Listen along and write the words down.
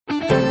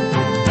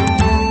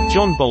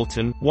John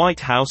Bolton,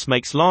 White House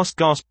makes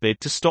last-gasp bid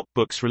to stop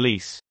book's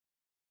release.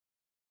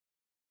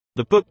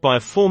 The book by a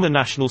former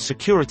national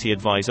security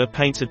advisor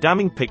paints a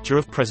damning picture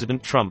of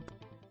President Trump.